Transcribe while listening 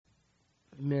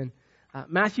Amen.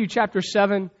 Matthew chapter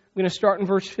 7, I'm going to start in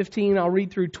verse 15. I'll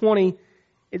read through 20.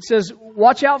 It says,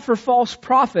 "Watch out for false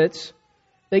prophets.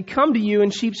 They come to you in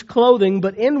sheep's clothing,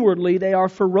 but inwardly they are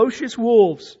ferocious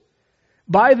wolves.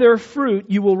 By their fruit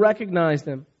you will recognize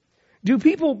them. Do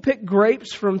people pick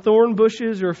grapes from thorn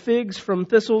bushes or figs from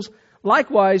thistles?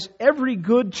 Likewise, every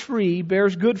good tree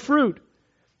bears good fruit.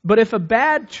 But a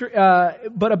bad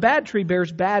tree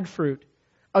bears bad fruit.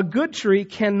 A good tree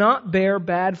cannot bear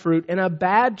bad fruit, and a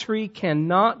bad tree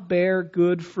cannot bear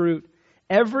good fruit.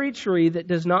 Every tree that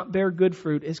does not bear good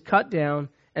fruit is cut down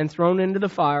and thrown into the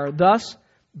fire. Thus,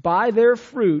 by their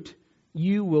fruit,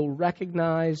 you will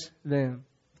recognize them."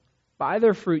 By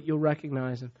their fruit, you'll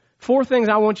recognize them. 4 things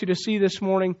I want you to see this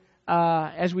morning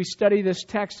as we study this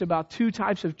text about 2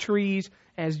 types of trees,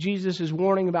 as Jesus is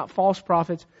warning about false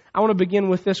prophets. I want to begin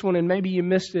with this one, and maybe you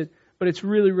missed it, but it's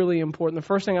really, really important. The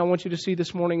first thing I want you to see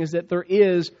this morning is that there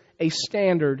is a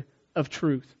standard of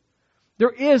truth.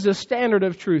 There is a standard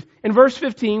of truth. In verse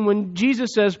 15, when Jesus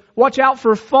says, "Watch out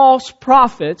for false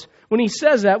prophets," when he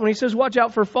says watch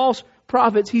out for false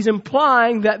prophets, he's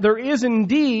implying that there is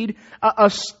indeed a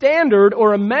standard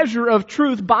or a measure of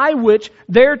truth by which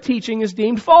their teaching is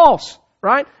deemed false,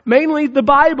 right? Mainly the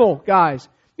Bible, guys.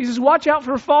 He says, watch out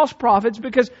for false prophets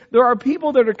because there are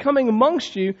people that are coming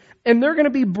amongst you and they're going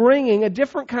to be bringing a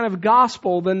different kind of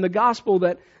gospel than the gospel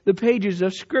that the pages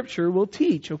of Scripture will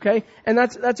teach, okay? And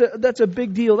that's a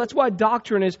big deal. That's why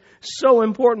doctrine is so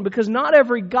important, because not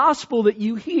every gospel that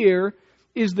you hear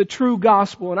is the true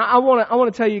gospel. And I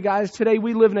want to tell you guys, today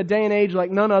we live in a day and age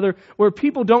like none other where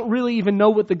people don't really even know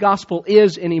what the gospel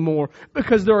is anymore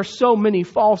because there are so many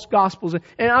false gospels.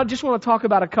 And I just want to talk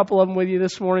about a couple of them with you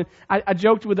this morning. I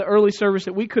joked with the early service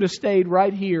that we could have stayed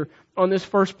right here on this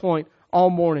first point all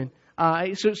morning.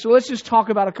 So let's just talk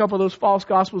about a couple of those false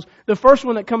gospels. The first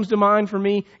one that comes to mind for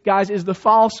me, guys, is the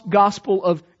false gospel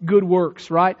of good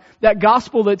works, right? That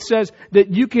gospel that says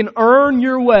that you can earn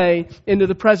your way into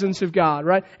the presence of God,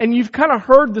 right? And you've kind of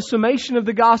heard the summation of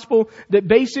the gospel that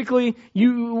basically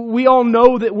we all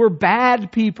know that we're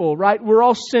bad people, right? We're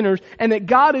all sinners, and that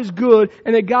God is good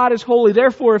and that God is holy.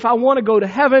 Therefore, if I want to go to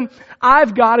heaven,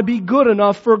 I've got to be good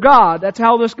enough for God. That's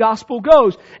how this gospel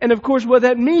goes. And of course, what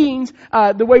that means,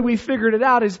 the way we figured it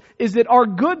out is that our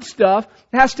good stuff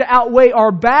has to outweigh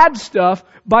our bad stuff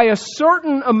by a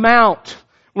certain amount.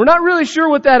 We're not really sure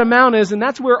what that amount is, and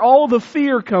that's where all the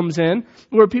fear comes in,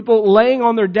 where people laying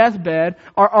on their deathbed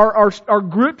are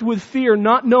gripped with fear,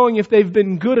 not knowing if they've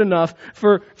been good enough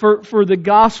for the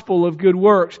gospel of good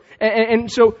works.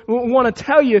 And so I want to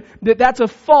tell you that that's a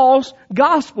false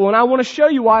gospel, and I want to show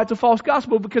you why it's a false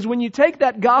gospel, because when you take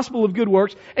that gospel of good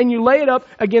works and you lay it up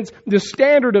against the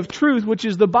standard of truth, which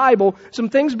is the Bible, some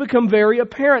things become very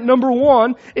apparent. Number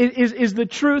one is the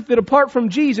truth that apart from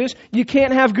Jesus, you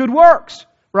can't have good works.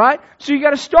 Right? So you got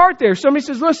to start there. Somebody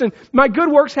says, listen, my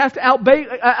good works have to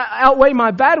outweigh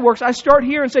my bad works. I start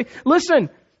here and say, listen,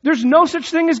 there's no such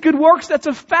thing as good works. That's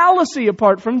a fallacy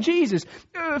apart from Jesus.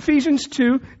 Ephesians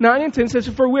 2:9-10 says,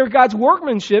 for we are God's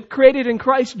workmanship created in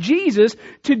Christ Jesus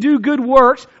to do good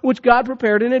works, which God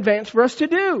prepared in advance for us to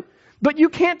do. But you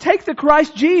can't take the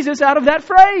Christ Jesus out of that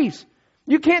phrase.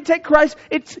 You can't take Christ.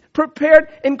 It's prepared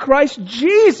in Christ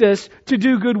Jesus to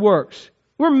do good works.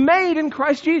 We're made in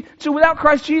Christ Jesus. So without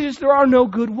Christ Jesus, there are no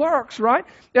good works, right?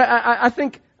 I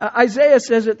think Isaiah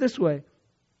says it this way.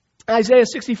 Isaiah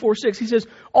 64:6, he says,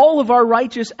 all of our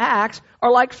righteous acts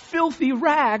are like filthy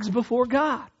rags before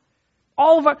God.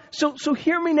 So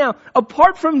hear me now.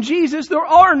 Apart from Jesus, there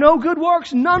are no good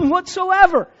works, none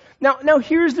whatsoever. Now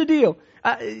here's the deal.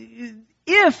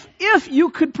 If you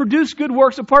could produce good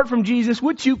works apart from Jesus,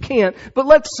 which you can't, but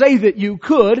let's say that you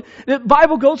could, the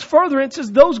Bible goes further and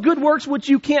says those good works which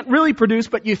you can't really produce,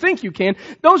 but you think you can,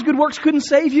 those good works couldn't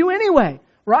save you anyway,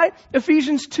 right?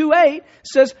 Ephesians 2:8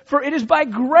 says, for it is by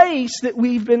grace that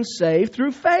we've been saved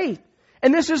through faith.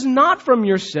 And this is not from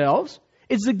yourselves.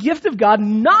 It's the gift of God,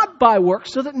 not by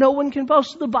works, so that no one can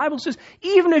boast. So the Bible says,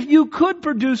 even if you could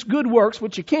produce good works,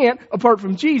 which you can't apart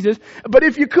from Jesus, but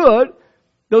if you could,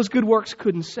 those good works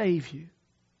couldn't save you.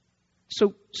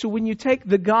 So when you take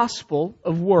the gospel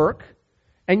of work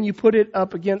and you put it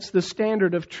up against the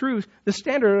standard of truth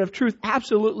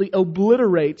absolutely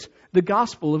obliterates the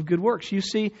gospel of good works. You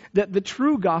see that the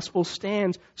true gospel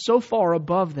stands so far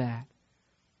above that.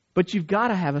 But you've got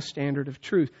to have a standard of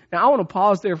truth. Now, I want to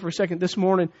pause there for a second. This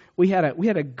morning, we had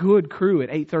a good crew at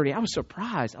 8:30. I was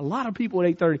surprised. A lot of people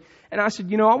at 8:30. And I said,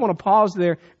 I want to pause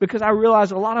there because I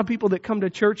realize a lot of people that come to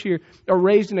church here are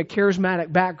raised in a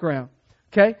charismatic background.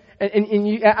 Okay?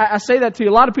 I say that to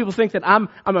you. A lot of people think that I'm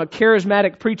a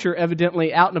charismatic preacher,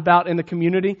 evidently, out and about in the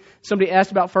community. Somebody asked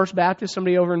about First Baptist,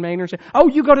 somebody over in Maine, and said, "Oh,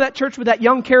 you go to that church with that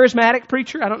young charismatic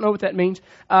preacher?" I don't know what that means.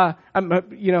 I'm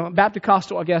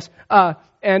Baptist-costal, I guess.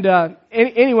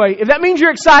 Anyway, if that means you're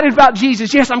excited about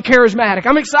Jesus, yes, I'm charismatic.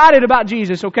 I'm excited about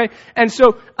Jesus, okay? And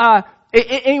so,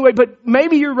 anyway, but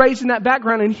maybe you're raised in that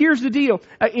background, and here's the deal.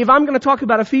 If I'm going to talk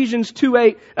about Ephesians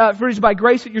 2:8, for it is by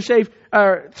grace that you're saved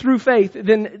through faith,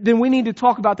 then we need to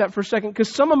talk about that for a second,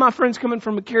 because some of my friends coming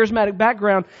from a charismatic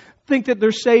background think that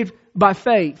they're saved by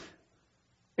faith.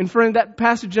 And friend, that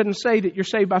passage doesn't say that you're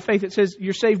saved by faith. It says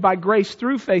you're saved by grace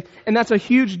through faith. And that's a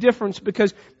huge difference,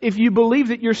 because if you believe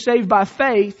that you're saved by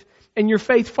faith and your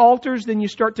faith falters, then you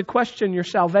start to question your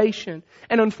salvation.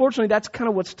 And unfortunately, that's kind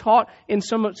of what's taught in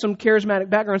some charismatic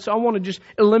backgrounds. So I want to just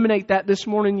eliminate that this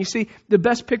morning. You see, the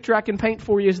best picture I can paint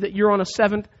for you is that you're on a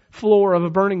 7th floor of a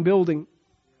burning building.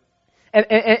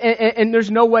 And there's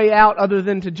no way out other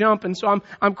than to jump. And so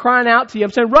I'm crying out to you.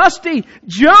 I'm saying, Rusty,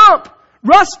 jump!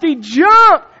 Rusty,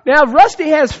 jump! Now, if Rusty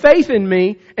has faith in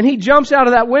me and he jumps out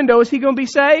of that window, is he going to be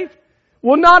saved?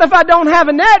 Well, not if I don't have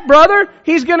a net, brother.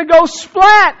 He's going to go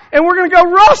splat, and we're going to go,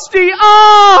 Rusty,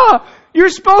 you're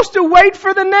supposed to wait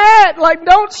for the net. Like,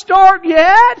 don't start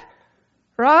yet.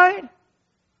 Right?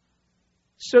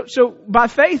 So by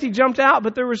faith he jumped out,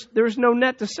 but there was no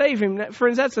net to save him.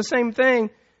 Friends, that's the same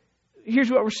thing.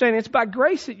 Here's what we're saying. It's by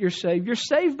grace that you're saved. You're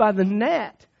saved by the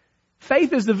net.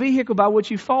 Faith is the vehicle by which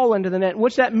you fall into the net.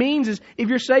 What that means is, if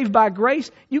you're saved by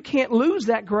grace, you can't lose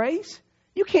that grace.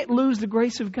 You can't lose the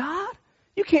grace of God.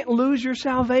 You can't lose your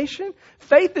salvation.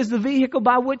 Faith is the vehicle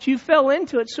by which you fell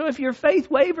into it. So if your faith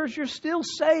wavers, you're still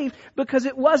saved, because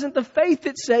it wasn't the faith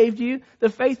that saved you. The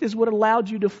faith is what allowed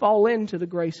you to fall into the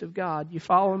grace of God. You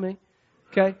follow me?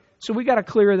 Okay? So we got to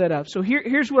clear that up. So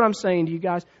here's what I'm saying to you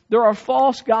guys. There are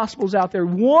false gospels out there.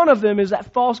 One of them is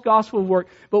that false gospel of work.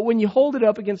 But when you hold it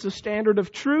up against the standard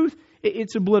of truth,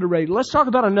 it's obliterated. Let's talk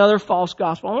about another false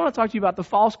gospel. I want to talk to you about the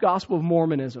false gospel of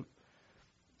Mormonism.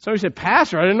 Somebody said,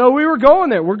 Pastor, I didn't know we were going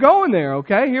there. We're going there,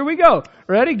 okay? Here we go.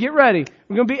 Ready? Get ready.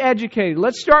 We're going to be educated.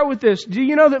 Let's start with this. Do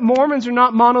you know that Mormons are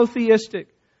not monotheistic?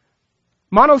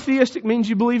 Monotheistic means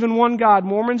you believe in one God.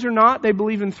 Mormons are not. They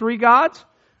believe in 3 gods.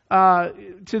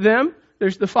 To them,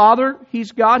 there's the Father,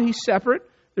 He's God, He's separate.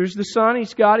 There's the Son,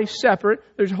 He's God, He's separate.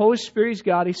 There's the Holy Spirit, He's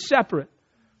God, He's separate.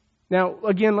 Now,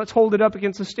 again, let's hold it up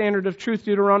against the standard of truth.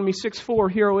 Deuteronomy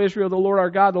 6:4, Hear, O Israel, the Lord our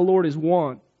God, the Lord is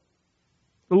one.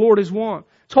 The Lord is one.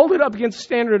 Let's hold it up against the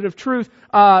standard of truth.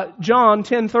 John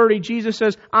 10:30, Jesus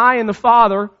says, I and the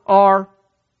Father are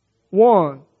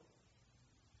one.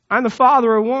 I and the Father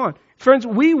are one. Friends,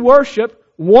 we worship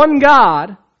one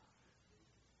God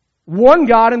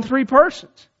in 3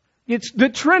 persons. It's the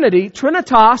Trinity,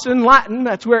 Trinitas in Latin.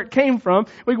 That's where it came from.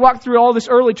 We walked through all this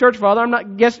early church father. I'm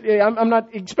not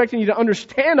expecting you to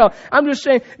understand. I'm just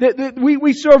saying that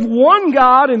we serve one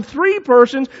God in 3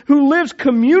 persons who lives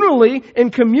communally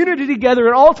in community together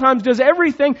at all times, does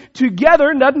everything together,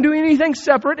 and doesn't do anything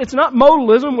separate. It's not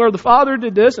modalism where the Father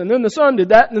did this and then the Son did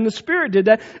that and then the Spirit did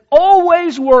that.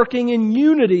 Always working in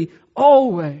unity.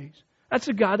 Always. That's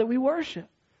the God that we worship.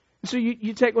 So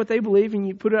you take what they believe and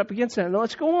you put it up against that. Now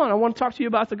let's go on. I want to talk to you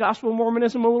about the Gospel of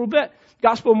Mormonism a little bit.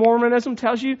 Gospel of Mormonism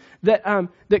tells you that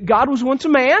God was once a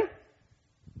man.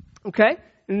 Okay?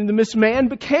 And this man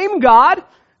became God.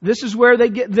 This is where they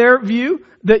get their view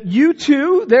that you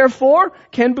too, therefore,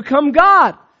 can become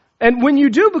God. And when you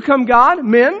do become God,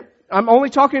 men, I'm only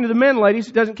talking to the men, ladies,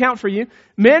 it doesn't count for you.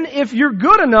 Men, if you're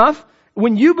good enough,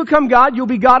 when you become God, you'll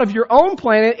be God of your own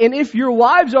planet, and if your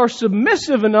wives are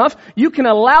submissive enough, you can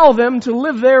allow them to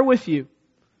live there with you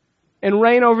and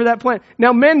reign over that planet.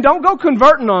 Now, men, don't go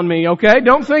converting on me, okay?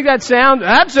 Don't think that sounds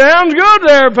good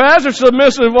there, Pastor,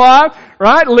 submissive wife,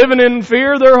 right? Living in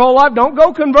fear their whole life. Don't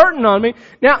go converting on me.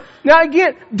 Now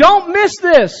again, don't miss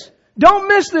this. Don't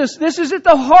miss this. This is at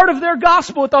the heart of their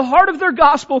gospel. At the heart of their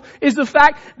gospel is the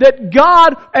fact that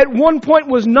God at one point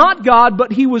was not God,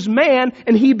 but He was man,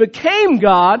 and He became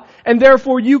God, and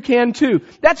therefore you can too.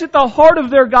 That's at the heart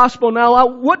of their gospel. Now,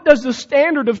 what does the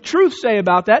standard of truth say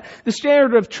about that? The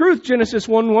standard of truth, Genesis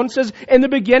 1:1 says, in the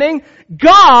beginning,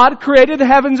 God created the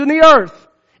heavens and the earth.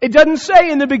 It doesn't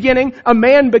say in the beginning a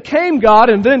man became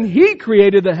God and then He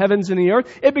created the heavens and the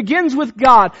earth. It begins with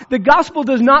God. The gospel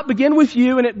does not begin with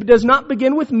you and it does not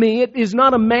begin with me. It is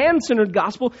not a man-centered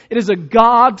gospel. It is a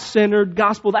God-centered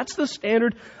gospel. That's the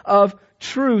standard of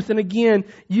truth. And again,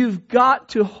 you've got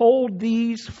to hold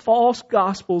these false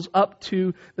gospels up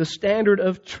to the standard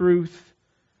of truth.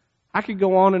 I could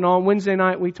go on and on. Wednesday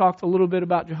night we talked a little bit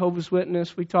about Jehovah's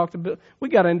Witness. We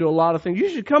got into a lot of things. You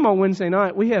should come on Wednesday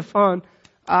night. We have fun.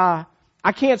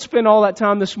 I can't spend all that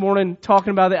time this morning talking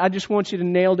about it. I just want you to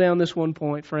nail down this one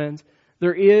point, friends.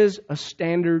 There is a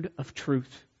standard of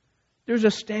truth. There's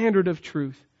a standard of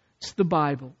truth. It's the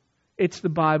Bible. It's the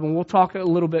Bible. And we'll talk a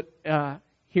little bit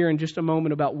here in just a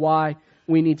moment about why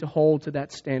we need to hold to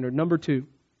that standard. Number 2.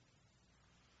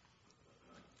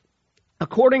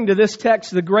 According to this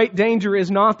text, the great danger is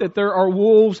not that there are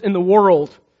wolves in the world,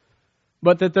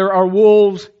 but that there are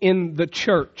wolves in the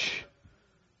church.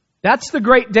 That's the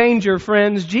great danger,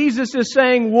 friends. Jesus is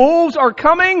saying wolves are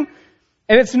coming,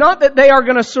 and it's not that they are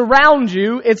going to surround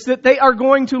you, it's that they are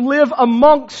going to live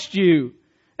amongst you.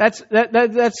 That's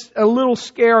a little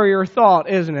scarier thought,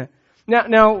 isn't it?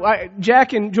 Now,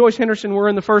 Jack and Joyce Henderson were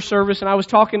in the first service, and I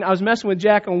was messing with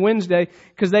Jack on Wednesday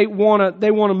because they want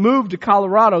to move to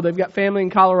Colorado. They've got family in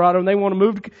Colorado, and they want to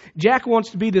move. Jack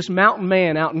wants to be this mountain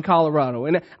man out in Colorado,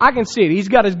 and I can see it. He's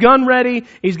got his gun ready.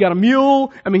 He's got a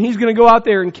mule. I mean, he's going to go out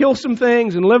there and kill some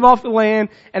things and live off the land.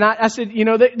 And I said,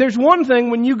 there's one thing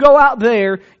when you go out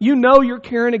there, you're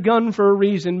carrying a gun for a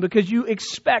reason because you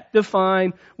expect to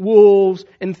find wolves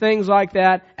and things like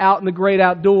that out in the great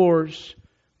outdoors.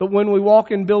 But when we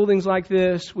walk in buildings like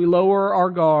this, we lower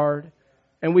our guard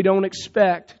and we don't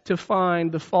expect to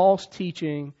find the false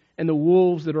teaching and the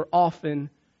wolves that are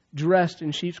often dressed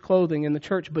in sheep's clothing in the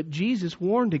church. But Jesus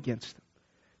warned against them.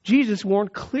 Jesus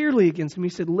warned clearly against them.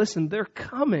 He said, listen, they're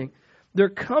coming. They're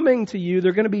coming to you.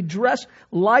 They're going to be dressed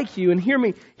like you. And hear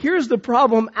me, here's the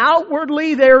problem.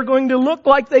 Outwardly, they're going to look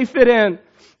like they fit in.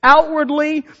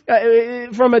 Outwardly,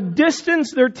 from a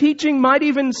distance, their teaching might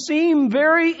even seem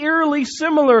very eerily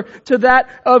similar to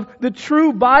that of the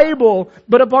true Bible.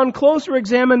 But upon closer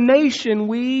examination,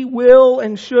 we will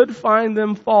and should find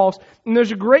them false. And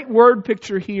there's a great word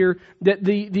picture here that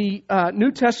the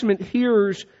New Testament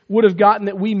hearers would have gotten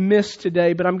that we missed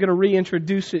today, but I'm going to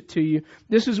reintroduce it to you.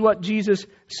 This is what Jesus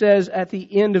says at the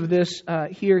end of this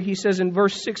here. He says in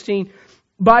verse 16,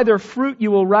 by their fruit you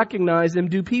will recognize them.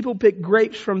 Do people pick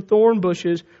grapes from thorn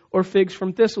bushes or figs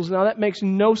from thistles? Now that makes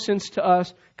no sense to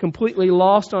us, completely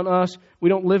lost on us. We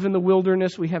don't live in the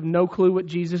wilderness. We have no clue what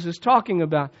Jesus is talking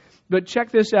about. But check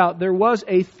this out. There was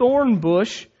a thorn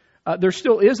bush. There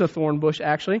still is a thorn bush,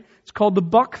 actually. It's called the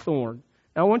buckthorn.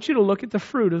 Now I want you to look at the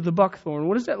fruit of the buckthorn.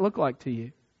 What does that look like to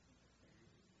you?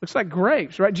 Looks like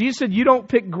grapes, right? Jesus said you don't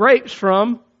pick grapes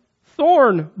from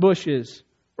thorn bushes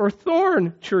or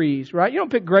thorn trees, right? You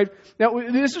don't pick grapes. Now,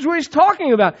 this is what he's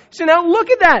talking about. He said, now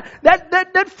look at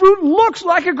that. That fruit looks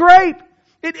like a grape.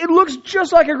 It looks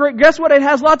just like a grape. Guess what? It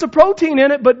has lots of protein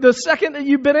in it, but the second that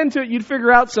you bit into it, you'd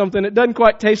figure out something. It doesn't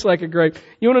quite taste like a grape.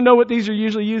 You want to know what these are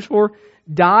usually used for?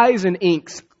 Dyes and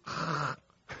inks.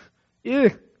 Ew.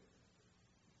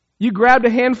 You grabbed a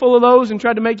handful of those and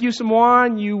tried to make you some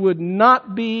wine, you would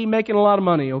not be making a lot of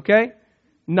money, okay?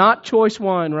 Not choice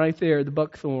wine right there, the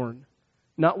buckthorn.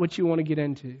 Not what you want to get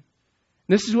into.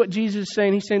 This is what Jesus is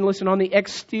saying. He's saying, listen, on the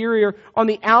exterior, on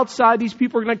the outside, these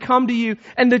people are going to come to you.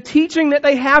 And the teaching that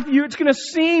they have for you, it's going to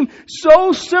seem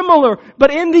so similar.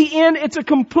 But in the end, it's a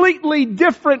completely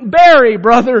different berry,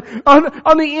 brother.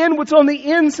 On the end, what's on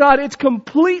the inside, it's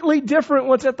completely different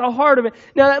what's at the heart of it.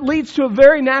 Now that leads to a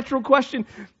very natural question.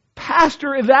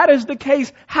 Pastor, if that is the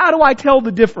case, how do I tell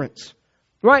the difference?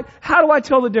 Right? How do I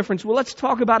tell the difference? Well, let's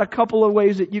talk about a couple of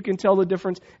ways that you can tell the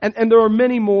difference. And there are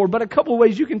many more, but a couple of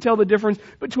ways you can tell the difference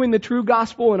between the true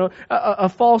gospel and a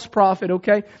false prophet,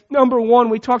 okay? Number one,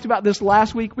 we talked about this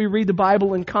last week. We read the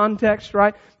Bible in context,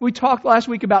 right? We talked last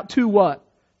week about two what?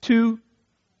 Two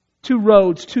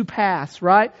roads, two paths,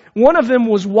 right? One of them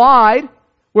was wide,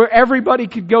 where everybody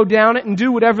could go down it and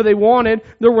do whatever they wanted.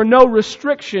 There were no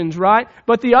restrictions, right?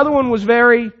 But the other one was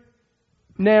very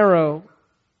narrow.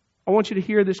 I want you to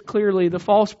hear this clearly. The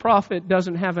false prophet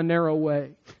doesn't have a narrow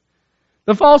way.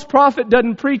 The false prophet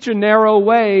doesn't preach a narrow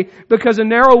way because a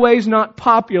narrow way is not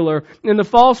popular. And the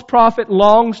false prophet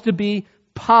longs to be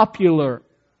popular.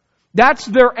 That's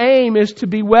their aim, is to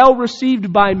be well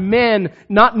received by men,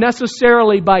 not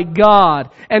necessarily by God.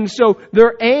 And so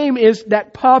their aim is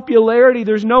that popularity.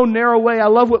 There's no narrow way. I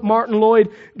love what Martin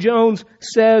Lloyd-Jones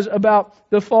says about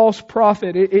the false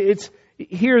prophet.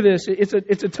 Hear this.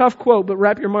 It's a tough quote, but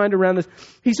wrap your mind around this.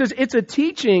 He says, it's a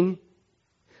teaching,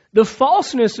 the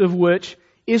falseness of which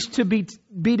is to be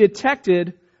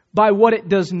detected by what it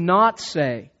does not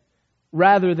say,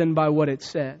 rather than by what it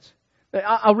says.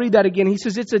 I'll read that again. He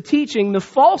says, it's a teaching, the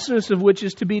falseness of which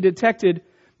is to be detected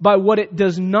by what it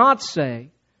does not say,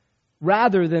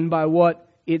 rather than by what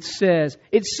it says.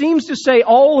 It seems to say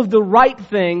all of the right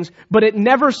things, but it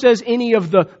never says any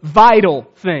of the vital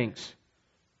things.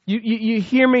 You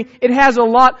hear me? It has a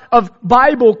lot of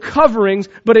Bible coverings,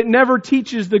 but it never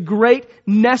teaches the great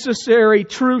necessary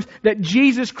truth that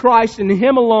Jesus Christ and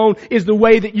Him alone is the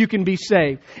way that you can be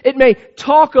saved. It may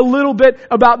talk a little bit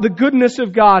about the goodness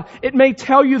of God. It may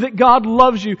tell you that God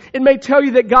loves you. It may tell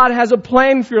you that God has a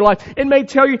plan for your life. It may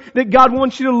tell you that God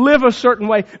wants you to live a certain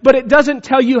way, but it doesn't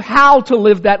tell you how to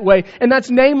live that way. And that's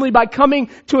namely by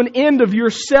coming to an end of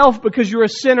yourself because you're a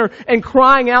sinner and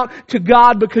crying out to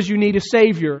God because you need a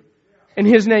Savior. And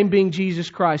His name being Jesus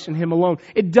Christ and Him alone.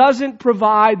 It doesn't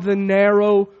provide the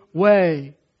narrow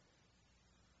way.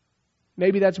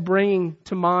 Maybe that's bringing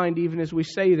to mind, even as we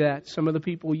say that, some of the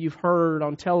people you've heard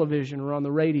on television or on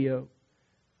the radio.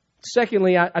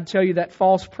 Secondly, I tell you that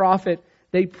false prophet,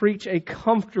 they preach a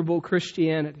comfortable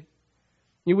Christianity.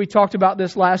 We talked about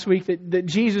this last week, that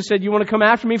Jesus said, you want to come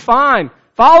after me? Fine.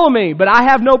 Follow me. But I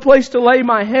have no place to lay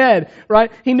my head.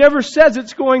 Right? He never says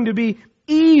it's going to be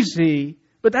easy.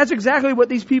 But that's exactly what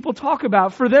these people talk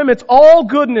about. For them, it's all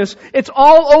goodness. It's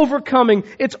all overcoming.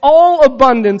 It's all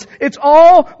abundance. It's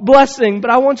all blessing.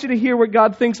 But I want you to hear what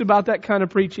God thinks about that kind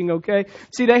of preaching, okay?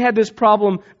 See, they had this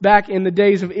problem back in the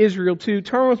days of Israel too.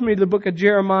 Turn with me to the book of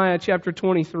Jeremiah chapter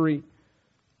 23.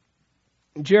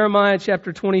 Jeremiah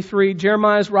chapter 23.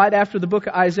 Jeremiah is right after the book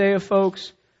of Isaiah,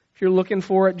 folks. If you're looking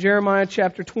for it, Jeremiah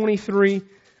chapter 23.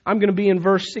 I'm going to be in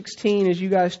verse 16 as you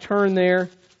guys turn there.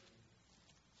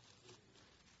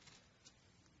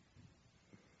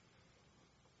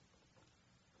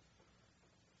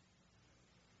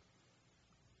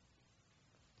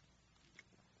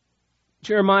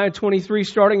 Jeremiah 23,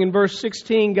 starting in verse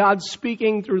 16, God's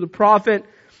speaking through the prophet.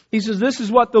 He says, this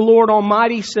is what the Lord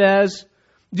Almighty says.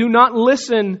 Do not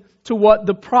listen to what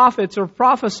the prophets are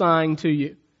prophesying to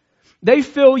you. They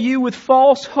fill you with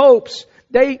false hopes.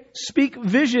 They speak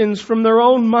visions from their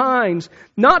own minds,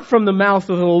 not from the mouth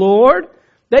of the Lord.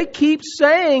 They keep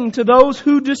saying to those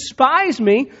who despise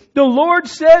me, the Lord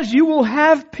says you will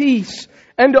have peace.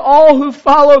 And to all who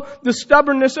follow the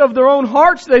stubbornness of their own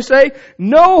hearts, they say,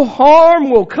 no harm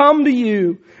will come to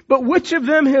you. But which of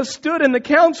them has stood in the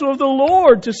counsel of the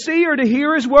Lord to see or to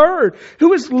hear His word?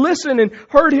 Who has listened and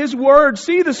heard His word?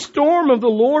 See, the storm of the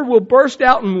Lord will burst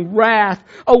out in wrath,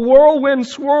 a whirlwind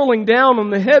swirling down on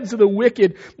the heads of the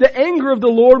wicked. The anger of the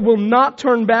Lord will not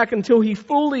turn back until He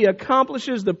fully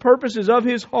accomplishes the purposes of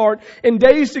His heart. In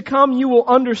days to come you will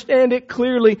understand it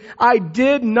clearly. I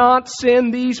did not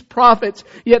send these prophets,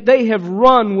 yet they have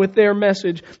run with their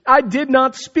message. I did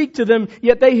not speak to them,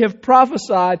 yet they have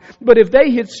prophesied. But if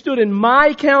they had stood in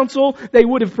my counsel, they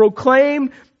would have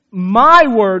proclaimed my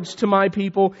words to my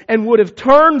people and would have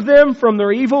turned them from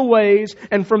their evil ways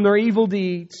and from their evil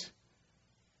deeds.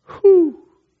 Whew.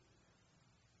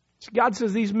 God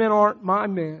says these men aren't my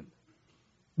men.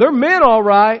 They're men, all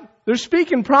right. They're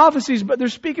speaking prophecies, but they're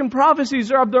speaking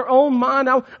prophecies of their own mind.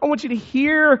 I want you to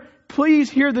hear,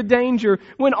 please hear the danger.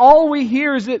 When all we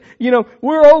hear is that,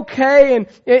 we're okay and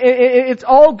it's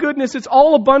all goodness, it's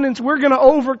all abundance, we're going to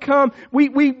overcome. We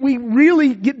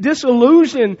really get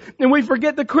disillusioned and we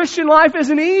forget the Christian life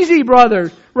isn't easy,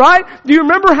 brothers. Right? Do you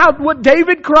remember what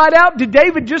David cried out? Did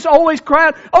David just always cry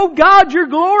out, oh God, you're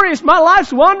glorious, my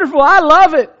life's wonderful, I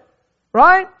love it.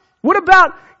 Right? What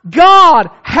about God?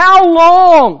 How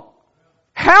long?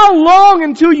 How long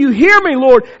until you hear me,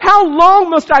 Lord? How long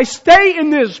must I stay in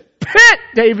this pit,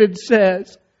 David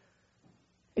says.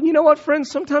 And you know what,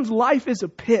 friends? Sometimes life is a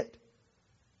pit.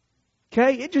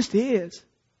 Okay? It just is.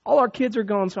 All our kids are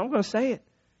gone, so I'm going to say it.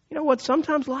 You know what?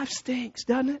 Sometimes life stinks,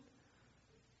 doesn't it?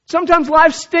 Sometimes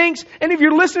life stinks, and if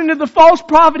you're listening to the false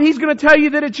prophet, he's going to tell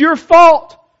you that it's your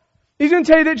fault. He's going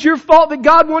to tell you that it's your fault, that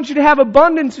God wants you to have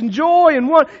abundance and joy. And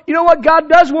you know what? God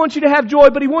does want you to have joy,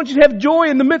 but He wants you to have joy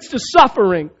in the midst of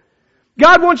suffering.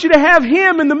 God wants you to have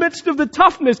Him in the midst of the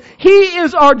toughness. He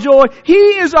is our joy. He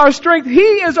is our strength. He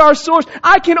is our source.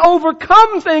 I can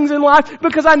overcome things in life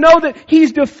because I know that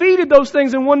He's defeated those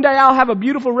things, and one day I'll have a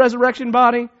beautiful resurrection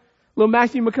body. Little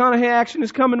Matthew McConaughey action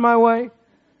is coming my way.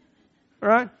 All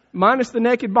right? Minus the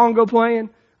naked bongo playing.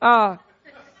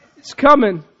 It's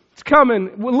coming. It's coming.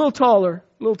 A little taller.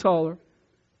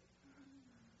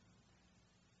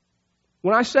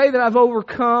 When I say that I've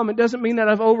overcome, it doesn't mean that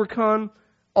I've overcome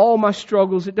all my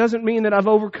struggles. It doesn't mean that I've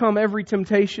overcome every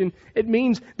temptation. It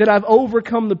means that I've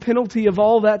overcome the penalty of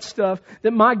all that stuff.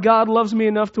 That my God loves me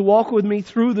enough to walk with me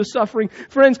through the suffering.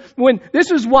 Friends,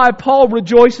 this is why Paul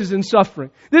rejoices in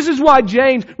suffering. This is why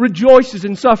James rejoices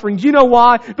in suffering. Do you know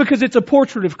why? Because it's a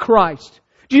portrait of Christ.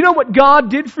 Do you know what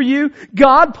God did for you?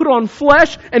 God put on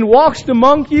flesh and walked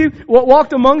amongst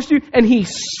you, and He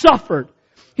suffered.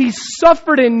 He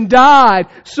suffered and died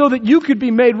so that you could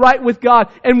be made right with God.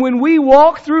 And when we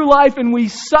walk through life and we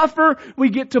suffer, we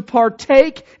get to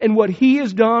partake in what He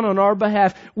has done on our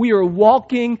behalf. We are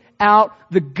walking out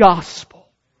the gospel.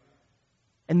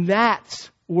 And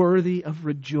that's worthy of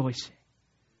rejoicing.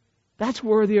 That's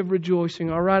worthy of rejoicing,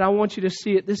 all right? I want you to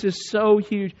see it. This is so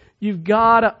huge. You've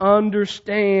got to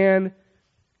understand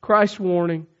Christ's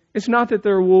warning. It's not that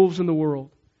there are wolves in the world.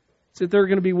 It's that there are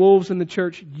going to be wolves in the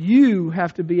church. You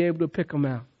have to be able to pick them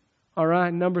out. All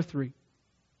right, number 3.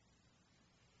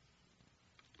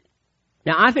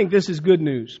 Now, I think this is good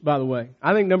news, by the way.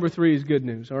 I think number 3 is good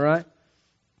news, all right?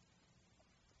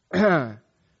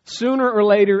 Sooner or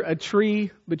later, a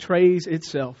tree betrays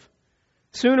itself.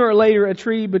 Sooner or later, a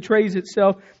tree betrays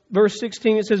itself. Verse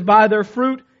 16, it says, by their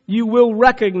fruit you will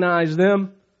recognize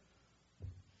them.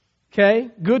 Okay?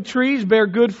 Good trees bear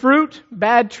good fruit.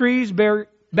 Bad trees bear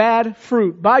bad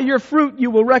fruit. By your fruit you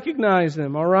will recognize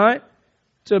them, all right?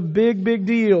 It's a big, big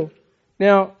deal.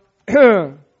 Now,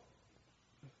 I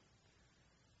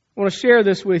want to share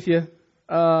this with you.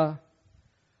 Some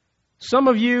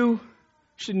of you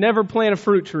should never plant a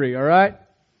fruit tree, all right?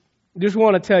 Just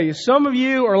want to tell you. Some of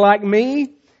you are like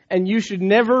me, and you should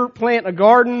never plant a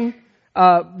garden.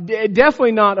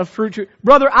 Definitely not a fruit tree.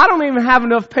 Brother, I don't even have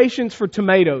enough patience for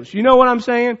tomatoes. You know what I'm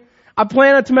saying? I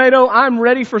plant a tomato, I'm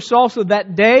ready for salsa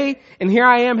that day, and here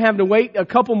I am having to wait a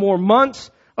couple more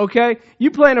months. Okay?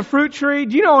 You plant a fruit tree,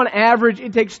 do you know on average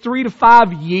it takes 3 to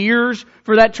 5 years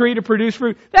for that tree to produce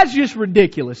fruit? That's just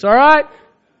ridiculous, alright?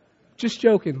 Just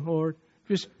joking, Lord.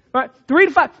 Right? 3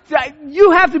 to 5.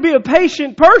 You have to be a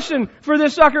patient person for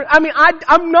this sucker. I mean,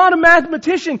 I'm not a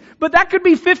mathematician, but that could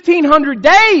be 1,500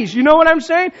 days. You know what I'm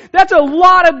saying? That's a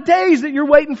lot of days that you're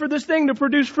waiting for this thing to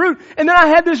produce fruit. And then I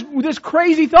had this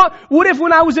crazy thought. What if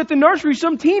when I was at the nursery,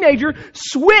 some teenager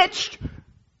switched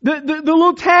the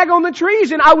little tag on the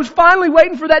trees, and I was finally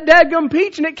waiting for that dadgum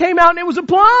peach, and it came out and it was a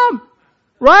plum?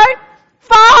 Right?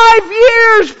 5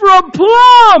 years for a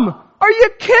plum! Are you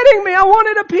kidding me? I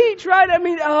wanted a peach, right? I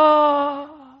mean,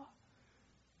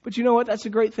 But you know what? That's the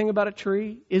great thing about a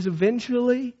tree, is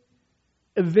eventually,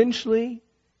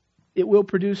 it will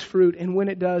produce fruit. And when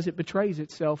it does, it betrays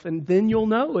itself. And then you'll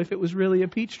know if it was really a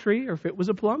peach tree or if it was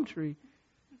a plum tree.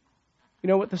 You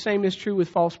know what? The same is true with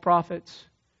false prophets.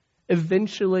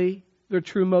 Eventually, their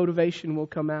true motivation will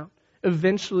come out.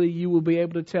 Eventually, you will be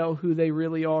able to tell who they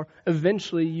really are.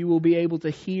 Eventually, you will be able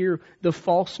to hear the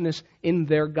falseness in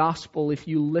their gospel if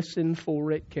you listen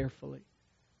for it carefully.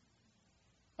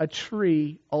 A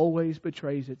tree always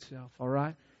betrays itself, all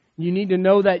right? You need to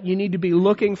know that. You need to be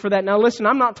looking for that. Now listen,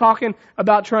 I'm not talking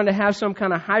about trying to have some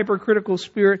kind of hypercritical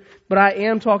spirit, but I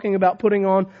am talking about putting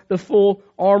on the full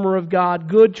armor of God.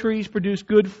 Good trees produce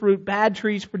good fruit. Bad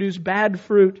trees produce bad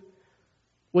fruit.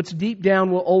 What's deep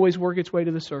down will always work its way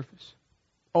to the surface.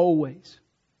 Always.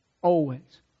 Always.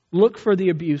 Look for the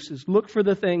abuses. Look for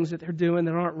the things that they're doing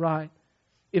that aren't right.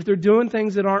 If they're doing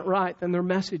things that aren't right, then their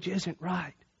message isn't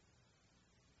right.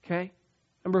 Okay?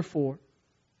 Number 4.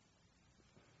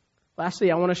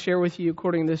 Lastly, I want to share with you,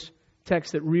 according to this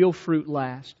text, that real fruit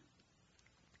lasts.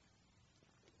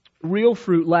 Real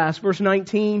fruit lasts. Verse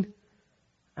 19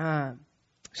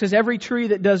 says, every tree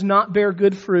that does not bear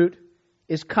good fruit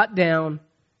is cut down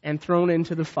and thrown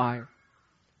into the fire.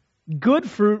 Good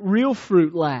fruit, real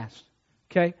fruit lasts.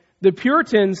 Okay? The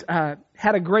Puritans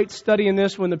had a great study in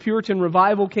this when the Puritan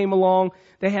revival came along.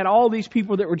 They had all these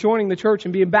people that were joining the church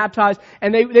and being baptized,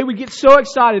 and they would get so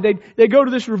excited. They'd go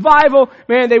to this revival,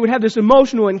 man, they would have this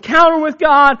emotional encounter with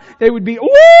God. They would be,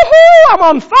 woohoo, I'm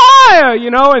on fire,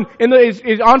 you know, and as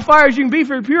on fire as you can be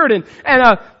for a Puritan.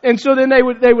 And so then they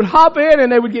would hop in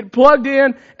and they would get plugged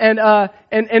in, and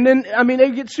then, I mean,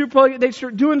 they'd get super plugged, they'd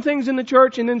start doing things in the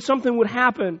church, and then something would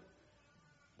happen.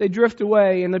 They drift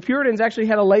away. And the Puritans actually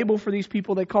had a label for these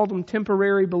people. They called them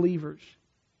temporary believers.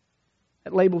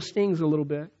 That label stings a little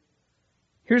bit.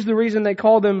 Here's the reason they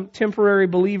called them temporary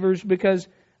believers, because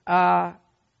there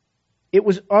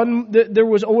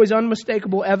was always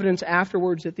unmistakable evidence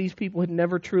afterwards that these people had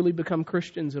never truly become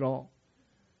Christians at all.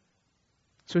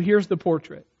 So here's the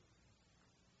portrait.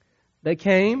 They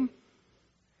came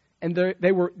and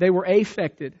they were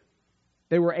affected.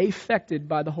 They were affected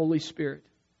by the Holy Spirit.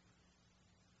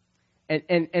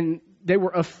 And they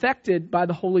were affected by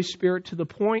the Holy Spirit to the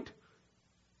point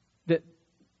that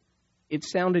it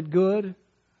sounded good.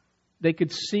 They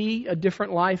could see a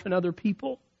different life in other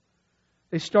people.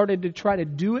 They started to try to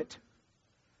do it.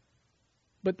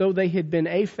 But though they had been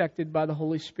affected by the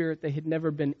Holy Spirit, they had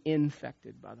never been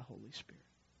infected by the Holy Spirit.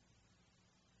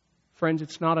 Friends,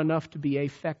 it's not enough to be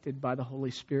affected by the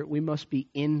Holy Spirit. We must be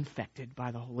infected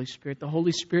by the Holy Spirit. The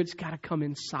Holy Spirit's got to come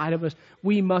inside of us.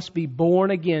 We must be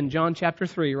born again. John chapter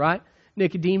 3, right?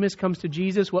 Nicodemus comes to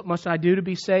Jesus. What must I do to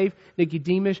be saved?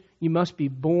 Nicodemus, you must be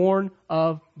born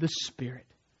of the Spirit.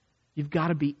 You've got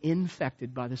to be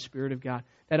infected by the Spirit of God.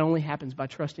 That only happens by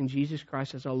trusting Jesus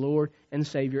Christ as our Lord and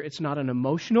Savior. It's not an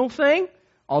emotional thing,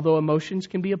 although emotions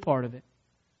can be a part of it.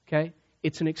 Okay?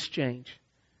 It's an exchange.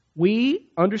 We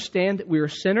understand that we are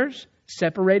sinners,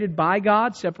 separated by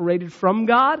God, separated from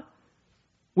God.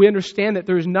 We understand that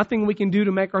there is nothing we can do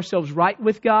to make ourselves right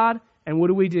with God. And what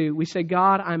do? We say,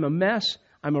 God, I'm a mess.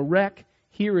 I'm a wreck.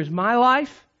 Here is my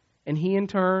life. And He, in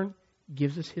turn,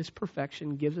 gives us His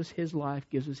perfection, gives us His life,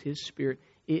 gives us His Spirit.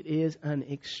 It is an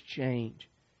exchange.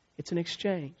 It's an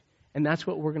exchange. And that's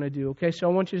what we're going to do. Okay, so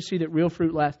I want you to see that real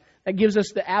fruit lasts. That gives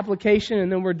us the application, and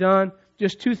then we're done.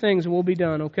 Just 2 things and we'll be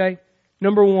done, okay?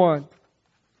 Number 1,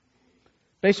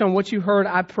 based on what you heard,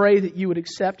 I pray that you would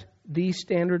accept the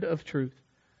standard of truth.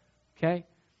 Okay?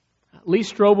 Lee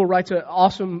Strobel writes an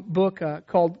awesome book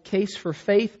called Case for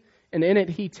Faith, and in it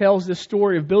he tells the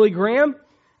story of Billy Graham.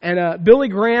 And Billy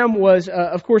Graham was,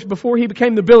 of course, before he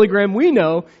became the Billy Graham we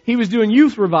know, he was doing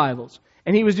youth revivals.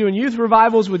 And he was doing youth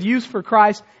revivals with Youth for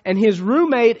Christ, and his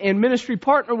roommate and ministry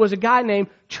partner was a guy named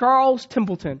Charles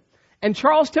Templeton. And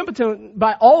Charles Templeton,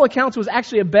 by all accounts, was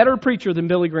actually a better preacher than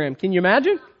Billy Graham. Can you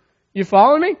imagine? You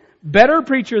following me? Better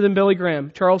preacher than Billy Graham,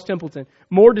 Charles Templeton.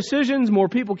 More decisions, more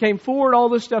people came forward, all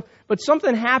this stuff. But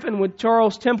something happened with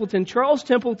Charles Templeton. Charles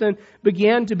Templeton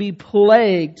began to be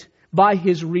plagued by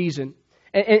his reason.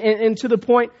 And to the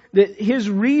point that his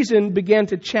reason began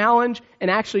to challenge and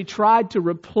actually tried to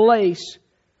replace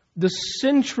the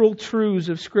central truths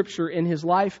of Scripture in his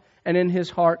life and in his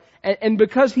heart. And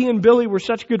because he and Billy were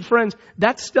such good friends,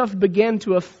 that stuff began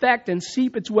to affect and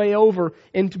seep its way over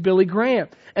into Billy Graham.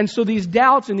 And so these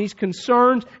doubts and these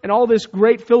concerns and all this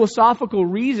great philosophical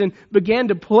reason began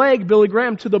to plague Billy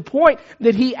Graham to the point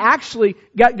that he actually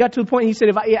got to the point he said,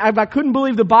 if I couldn't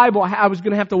believe the Bible, I was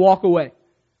going to have to walk away.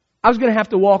 I was going to have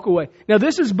to walk away. Now,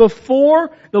 this is before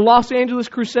the Los Angeles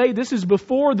Crusade. This is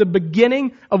before the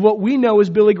beginning of what we know as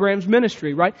Billy Graham's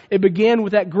ministry, right? It began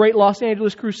with that great Los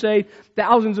Angeles Crusade.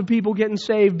 Thousands of people getting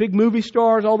saved, big movie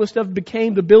stars, all this stuff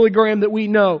became the Billy Graham that we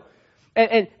know.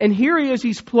 And here he is,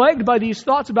 he's plagued by these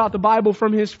thoughts about the Bible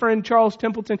from his friend Charles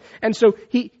Templeton. And so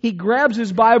he grabs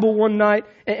his Bible one night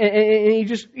and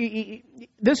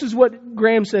this is what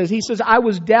Graham says. He says, I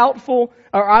was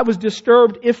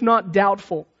disturbed, if not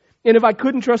doubtful. And if I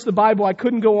couldn't trust the Bible, I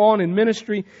couldn't go on in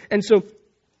ministry. And so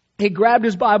he grabbed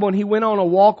his Bible and he went on a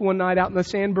walk one night out in the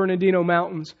San Bernardino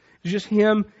Mountains. It was just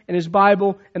him and his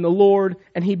Bible and the Lord.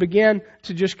 And he began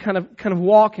to just kind of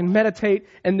walk and meditate.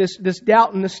 And this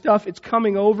doubt and this stuff, it's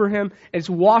coming over him. It's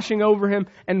washing over him.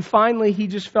 And finally, he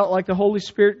just felt like the Holy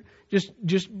Spirit just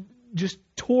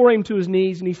tore him to his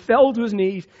knees, and he fell to his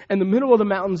knees in the middle of the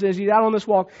mountains as he's out on this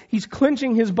walk. He's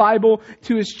clenching his Bible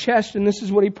to his chest, and this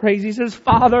is what he prays. He says,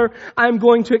 Father, I'm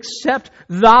going to accept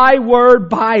Thy Word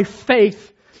by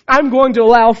faith. I'm going to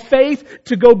allow faith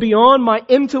to go beyond my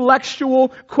intellectual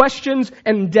questions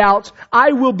and doubts.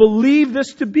 I will believe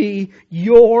this to be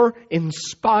Your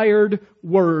inspired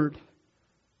Word.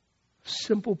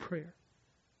 Simple prayer.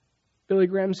 Billy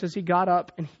Graham says he got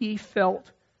up and he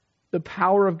felt the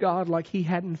power of God like he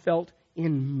hadn't felt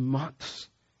in months.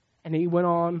 And he went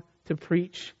on to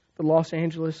preach the Los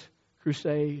Angeles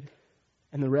Crusade,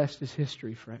 and the rest is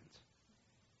history, friends.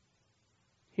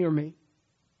 Hear me.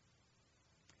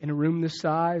 In a room this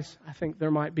size, I think there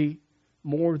might be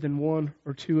more than 1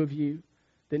 or 2 of you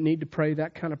that need to pray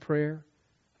that kind of prayer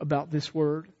about this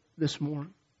word this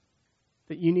morning.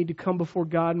 That you need to come before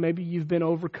God. Maybe you've been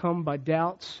overcome by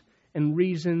doubts and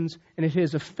reasons, and it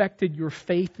has affected your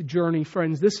faith journey.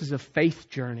 Friends, this is a faith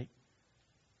journey.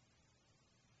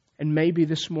 And maybe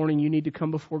this morning you need to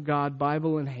come before God,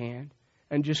 Bible in hand,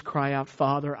 and just cry out,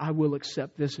 Father, I will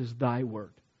accept this as Thy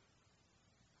Word.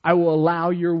 I will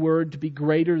allow Your Word to be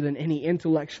greater than any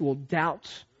intellectual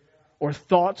doubts or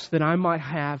thoughts that I might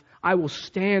have. I will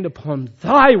stand upon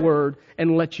Thy Word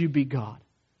and let You be God.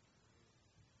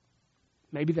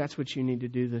 Maybe that's what you need to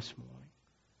do this morning.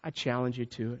 I challenge you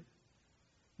to it.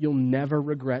 You'll never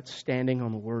regret standing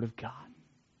on the Word of God.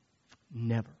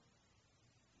 Never.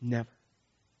 Never.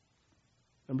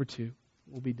 Number 2,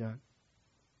 we'll be done.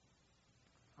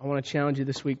 I want to challenge you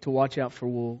this week to watch out for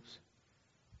wolves.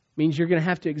 It means you're going to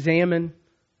have to examine.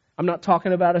 I'm not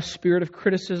talking about a spirit of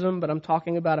criticism, but I'm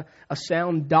talking about a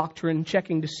sound doctrine,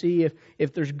 checking to see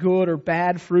if there's good or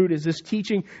bad fruit. Is this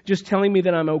teaching just telling me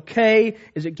that I'm okay?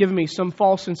 Is it giving me some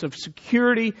false sense of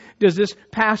security? Does this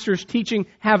pastor's teaching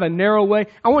have a narrow way?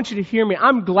 I want you to hear me.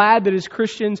 I'm glad that as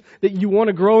Christians that you want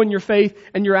to grow in your faith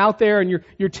and you're out there and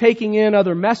you're taking in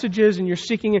other messages and you're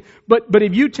seeking it. But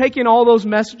if you take in all those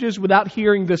messages without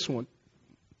hearing this one,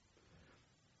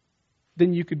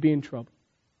 then you could be in trouble.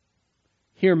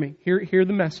 Hear me. Hear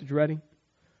the message. Ready?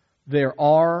 There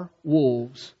are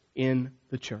wolves in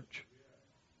the church.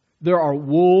 There are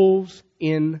wolves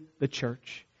in the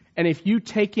church. And if you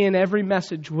take in every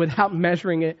message without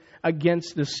measuring it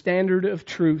against the standard of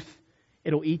truth,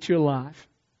 it'll eat you alive.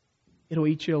 It'll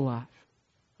eat you alive.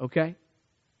 Okay?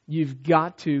 You've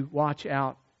got to watch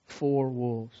out for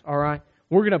wolves. All right?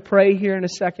 We're going to pray here in a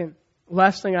second.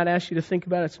 Last thing I'd ask you to think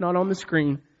about, it's not on the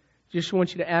screen. Just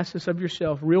want you to ask this of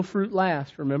yourself. Real fruit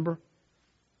lasts, remember?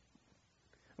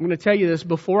 I'm going to tell you this.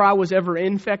 Before I was ever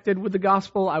infected with the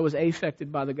gospel, I was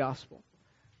affected by the gospel.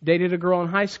 Dated a girl in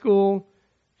high school.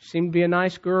 She seemed to be a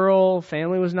nice girl.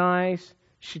 Family was nice.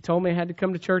 She told me I had to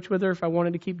come to church with her if I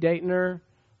wanted to keep dating her.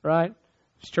 Right?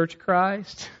 It's Church of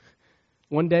Christ.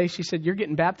 One day she said, "You're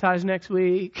getting baptized next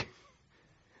week."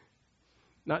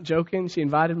 Not joking. She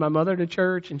invited my mother to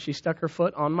church and she stuck her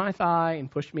foot on my thigh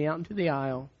and pushed me out into the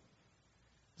aisle.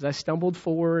 As I stumbled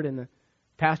forward and the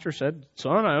pastor said,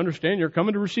 "Son, I understand you're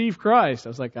coming to receive Christ." I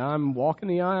was like, "I'm walking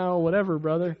the aisle, whatever,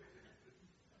 brother."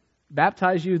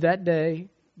 Baptize you that day,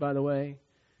 by the way.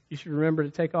 You should remember to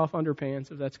take off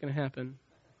underpants if that's going to happen.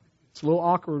 It's a little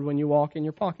awkward when you walk and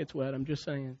your pocket's wet, I'm just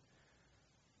saying.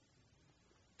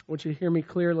 I want you to hear me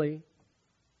clearly.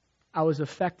 I was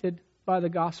affected by the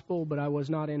gospel, but I was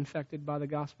not infected by the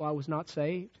gospel. I was not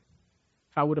saved.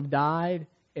 If I would have died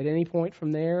at any point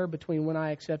from there, between when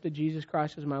I accepted Jesus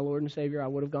Christ as my Lord and Savior, I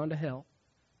would have gone to hell.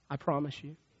 I promise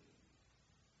you.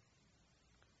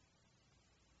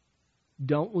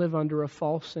 Don't live under a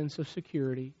false sense of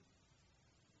security.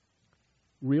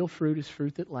 Real fruit is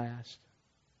fruit that lasts.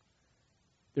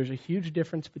 There's a huge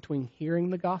difference between hearing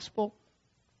the gospel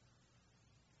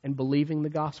and believing the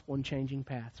gospel and changing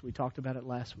paths. We talked about it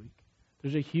last week.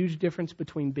 There's a huge difference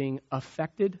between being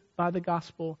affected by the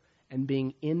gospel and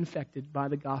being infected by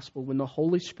the gospel. When the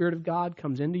Holy Spirit of God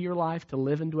comes into your life to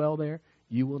live and dwell there,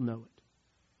 you will know it.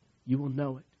 You will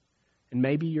know it. And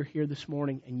maybe you're here this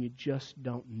morning and you just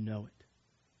don't know it.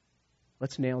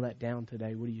 Let's nail that down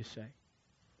today. What do you say?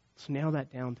 Let's nail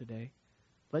that down today.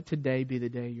 Let today be the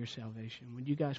day of your salvation. Would you guys